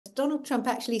Donald Trump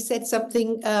actually said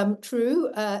something true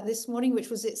this morning,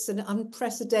 which was it's an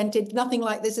unprecedented, nothing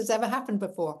like this has ever happened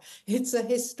before. It's a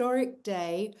historic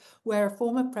day where a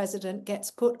former president gets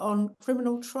put on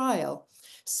criminal trial.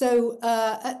 So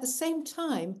at the same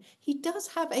time, he does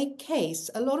have a case.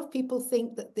 A lot of people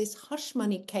think that this hush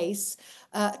money case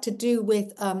to do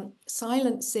with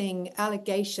silencing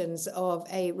allegations of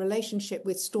a relationship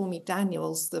with Stormy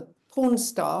Daniels, the porn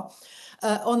star,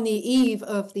 on the eve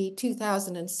of the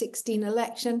 2016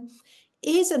 election,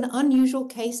 is an unusual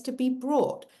case to be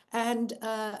brought. And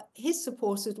his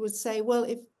supporters would say, well,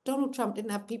 if Donald Trump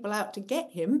didn't have people out to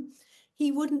get him,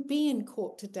 he wouldn't be in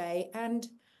court today. And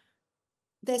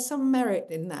there's some merit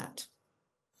in that.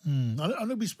 I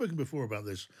know we've spoken before about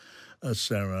this,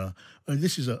 Sarah.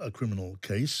 This is a criminal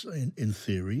case in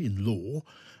theory, in law.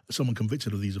 Someone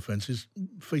convicted of these offences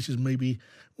faces maybe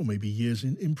years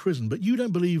in prison. But you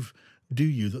don't believe, do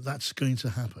you, that that's going to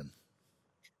happen?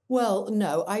 Well,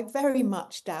 no, I very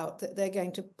much doubt that they're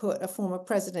going to put a former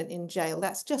president in jail.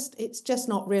 It's just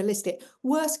not realistic.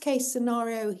 Worst case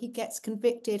scenario, he gets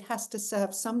convicted, has to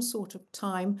serve some sort of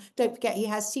time. Don't forget, he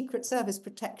has Secret Service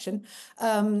protection.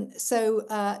 So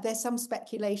there's some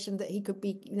speculation that he could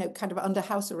be, kind of under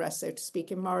house arrest, so to speak,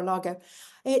 in Mar-a-Lago.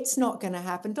 It's not going to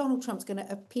happen. Donald Trump's going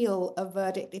to appeal a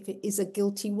verdict if it is a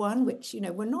guilty one, which,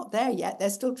 we're not there yet. They're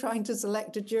still trying to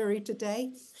select a jury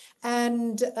today.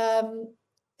 And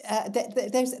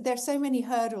there's so many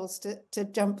hurdles to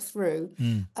jump through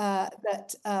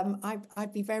that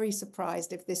I'd be very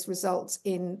surprised if this results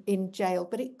in jail.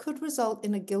 But it could result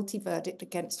in a guilty verdict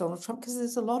against Donald Trump because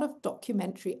there's a lot of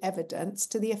documentary evidence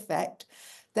to the effect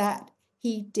that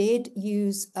he did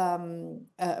use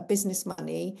business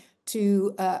money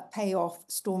to pay off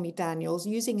Stormy Daniels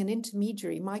using an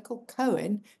intermediary, Michael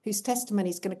Cohen, whose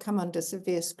testimony is going to come under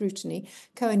severe scrutiny.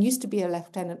 Cohen used to be a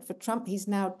lieutenant for Trump. He's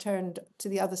now turned to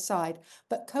the other side.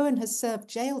 But Cohen has served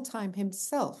jail time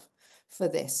himself for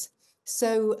this.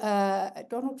 So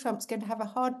Donald Trump's going to have a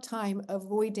hard time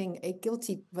avoiding a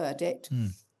guilty verdict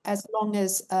as long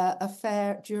as a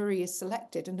fair jury is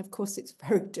selected. And of course, it's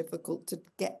very difficult to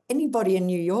get anybody in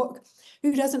New York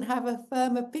who doesn't have a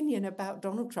firm opinion about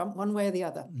Donald Trump one way or the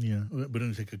other. Yeah, but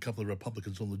only take a couple of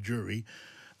Republicans on the jury,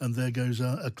 and there goes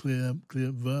a clear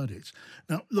verdict.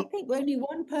 Now, look, I think only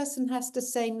one person has to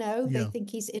say no. They think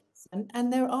he's innocent.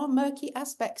 And there are murky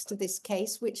aspects to this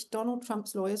case, which Donald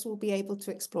Trump's lawyers will be able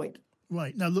to exploit.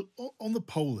 Right. Now, look, on the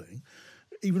polling,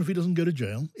 even if he doesn't go to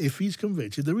jail, if he's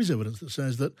convicted, there is evidence that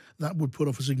says that would put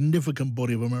off a significant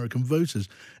body of American voters,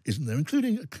 isn't there,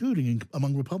 including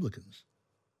among Republicans?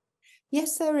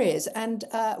 Yes, there is. And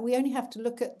we only have to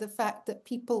look at the fact that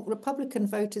Republican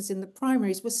voters in the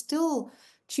primaries were still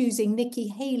choosing Nikki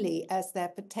Haley as their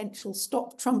potential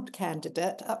Stop Trump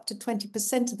candidate, up to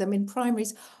 20% of them in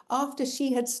primaries, after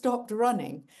she had stopped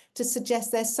running, to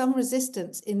suggest there's some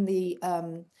resistance in the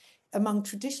among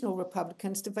traditional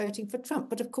Republicans to voting for Trump.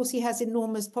 But of course, he has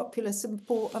enormous popular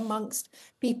support amongst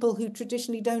people who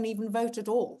traditionally don't even vote at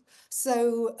all.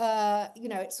 So,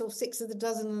 it's all six of the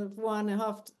dozen of one and a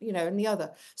half, and the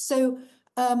other. So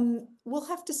we'll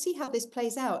have to see how this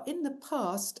plays out. In the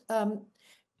past,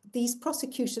 these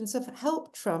prosecutions have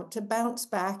helped Trump to bounce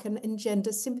back and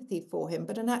engender sympathy for him.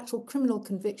 But an actual criminal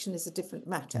conviction is a different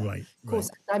matter. Right, of course,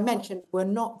 as I mentioned, we're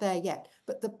not there yet.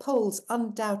 But the polls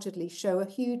undoubtedly show a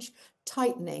huge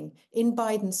tightening in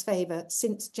Biden's favor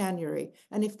since January.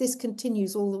 And if this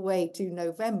continues all the way to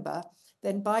November,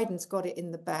 then Biden's got it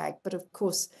in the bag. But of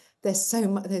course,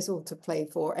 there's all to play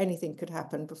for. Anything could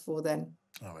happen before then.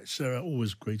 All right, Sarah,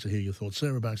 always great to hear your thoughts.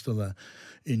 Sarah Baxter there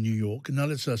in New York. Now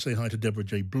let's say hi to Deborah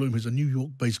J. Bloom, who's a New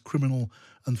York-based criminal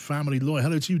and family lawyer.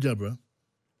 Hello to you, Deborah.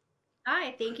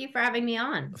 Hi, thank you for having me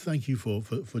on. Thank you for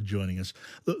joining us.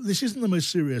 Look, this isn't the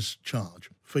most serious charge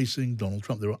facing Donald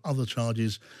Trump. There are other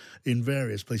charges in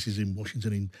various places in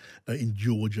Washington, in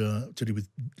Georgia, to do with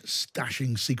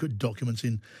stashing secret documents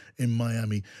in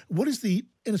Miami. What is in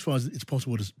as far as it's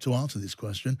possible to answer this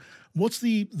question, what's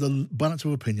the balance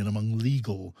of opinion among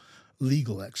legal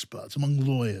experts, among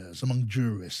lawyers, among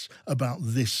jurists about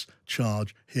this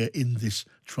charge here in this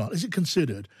trial? Is it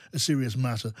considered a serious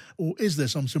matter, or is there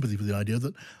some sympathy for the idea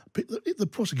that the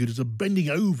prosecutors are bending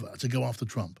over to go after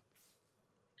Trump?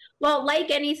 Well, like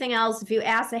anything else, if you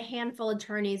ask a handful of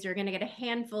attorneys, you're going to get a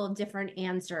handful of different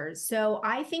answers. So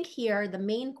I think here the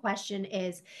main question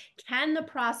is, can the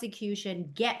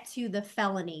prosecution get to the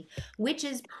felony, which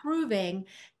is proving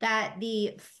that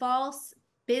the false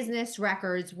business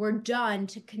records were done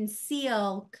to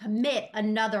commit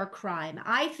another crime?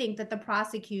 I think that the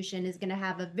prosecution is going to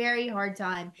have a very hard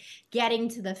time getting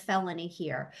to the felony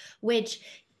here, which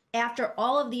after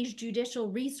all of these judicial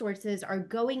resources are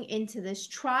going into this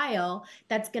trial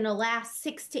that's going to last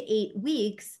 6 to 8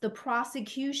 weeks, the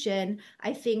prosecution,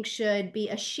 I think, should be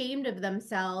ashamed of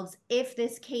themselves if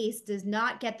this case does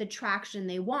not get the traction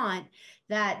they want,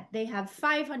 that they have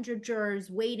 500 jurors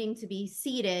waiting to be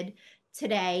seated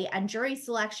today, and jury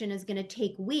selection is going to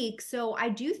take weeks. So I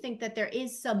do think that there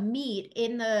is some meat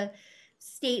in the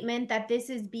statement that this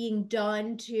is being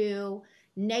done to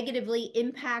negatively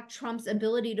impact Trump's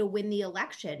ability to win the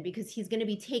election, because he's going to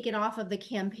be taken off of the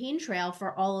campaign trail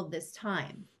for all of this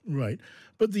time. Right.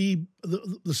 But the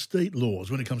state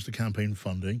laws when it comes to campaign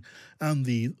funding, and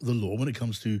the law when it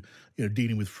comes to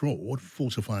dealing with fraud,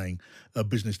 falsifying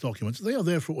business documents, they are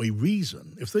there for a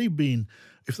reason. If they've been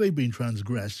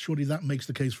transgressed, surely that makes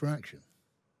the case for action.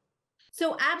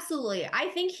 So absolutely. I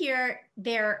think here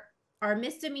there are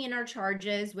misdemeanor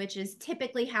charges, which is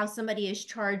typically how somebody is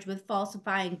charged with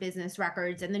falsifying business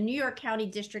records. And the New York County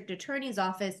District Attorney's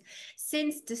Office,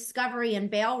 since discovery and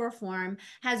bail reform,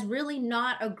 has really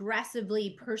not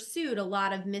aggressively pursued a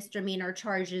lot of misdemeanor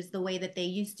charges the way that they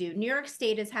used to. New York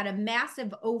State has had a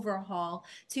massive overhaul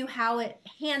to how it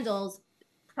handles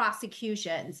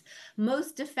prosecutions.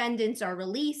 Most defendants are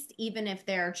released, even if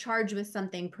they're charged with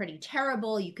something pretty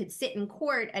terrible. You could sit in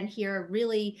court and hear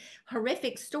really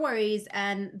horrific stories,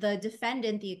 and the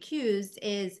defendant, the accused,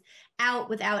 is out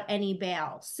without any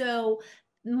bail. So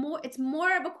it's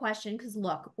more of a question, because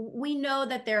look, we know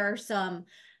that there are some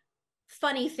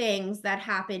funny things that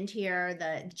happened here,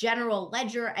 the general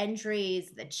ledger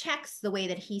entries, the checks, the way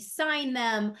that he signed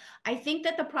them. I think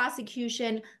that the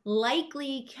prosecution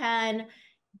likely can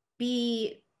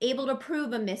be able to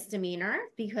prove a misdemeanor,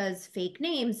 because fake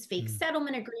names, fake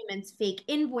settlement agreements, fake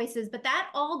invoices, but that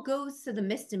all goes to the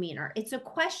misdemeanor. It's a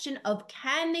question of,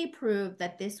 can they prove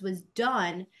that this was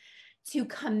done to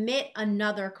commit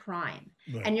another crime?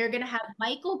 Right. And you're going to have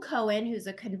Michael Cohen, who's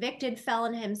a convicted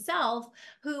felon himself,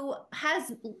 who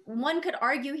has, one could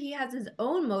argue he has his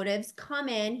own motives, come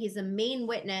in. He's a main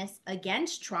witness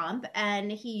against Trump,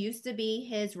 and he used to be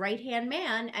his right-hand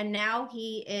man, and now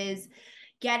he is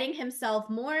getting himself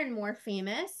more and more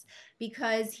famous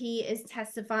because he is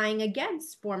testifying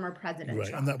against former President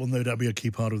Trump. And that will no doubt be a key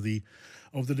part of the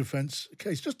defense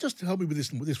case. Just to help me with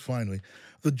this finally,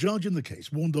 the judge in the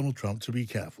case warned Donald Trump to be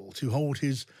careful, to hold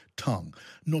his tongue,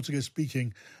 not to go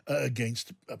speaking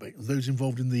against those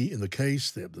involved in the case,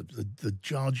 the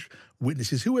judge,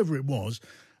 witnesses, whoever it was.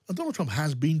 And Donald Trump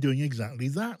has been doing exactly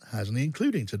that, hasn't he?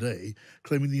 Including today,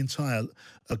 claiming the entire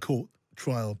court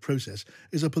trial process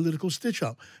is a political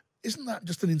stitch-up. Isn't that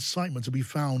just an incitement to be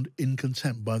found in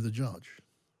contempt by the judge?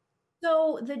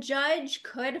 So the judge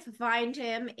could find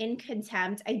him in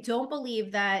contempt. I don't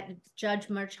believe that Judge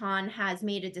Merchan has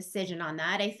made a decision on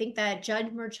that. I think that Judge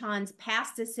Merchan's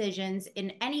past decisions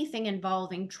in anything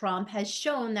involving Trump has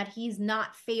shown that he's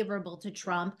not favorable to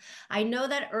Trump. I know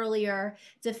that earlier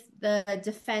the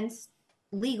defense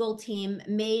legal team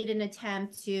made an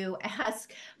attempt to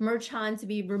ask Merchan to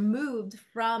be removed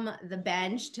from the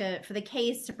bench for the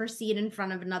case to proceed in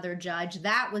front of another judge.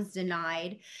 That was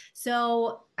denied.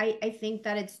 So I think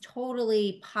that it's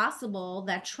totally possible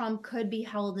that Trump could be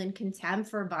held in contempt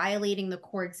for violating the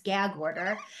court's gag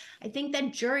order. I think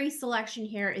that jury selection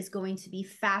here is going to be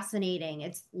fascinating.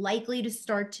 It's likely to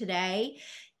start today.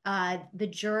 The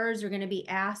jurors are going to be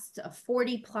asked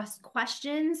 40 plus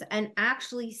questions, and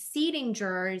actually seating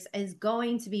jurors is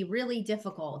going to be really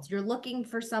difficult. You're looking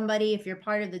for somebody, if you're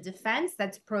part of the defense,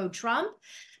 that's pro-Trump,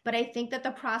 but I think that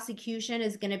the prosecution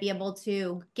is going to be able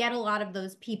to get a lot of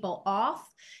those people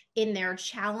off in their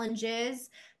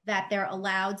challenges that they're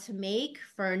allowed to make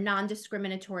for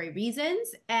non-discriminatory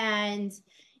reasons. And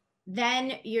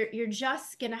then you're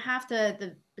just going to have to,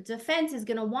 the defense is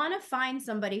going to want to find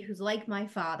somebody who's like my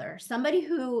father, somebody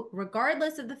who,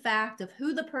 regardless of the fact of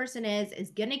who the person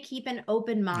is going to keep an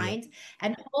open mind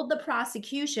and hold the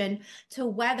prosecution to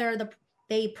whether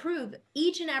they prove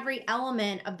each and every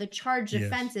element of the charged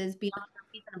offenses beyond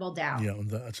a reasonable doubt. Yeah, and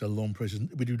that's a long process.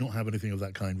 We do not have anything of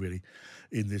that kind, really,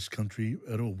 in this country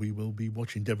at all. We will be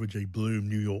watching. Deborah J. Bloom,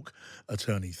 New York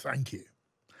attorney. Thank you.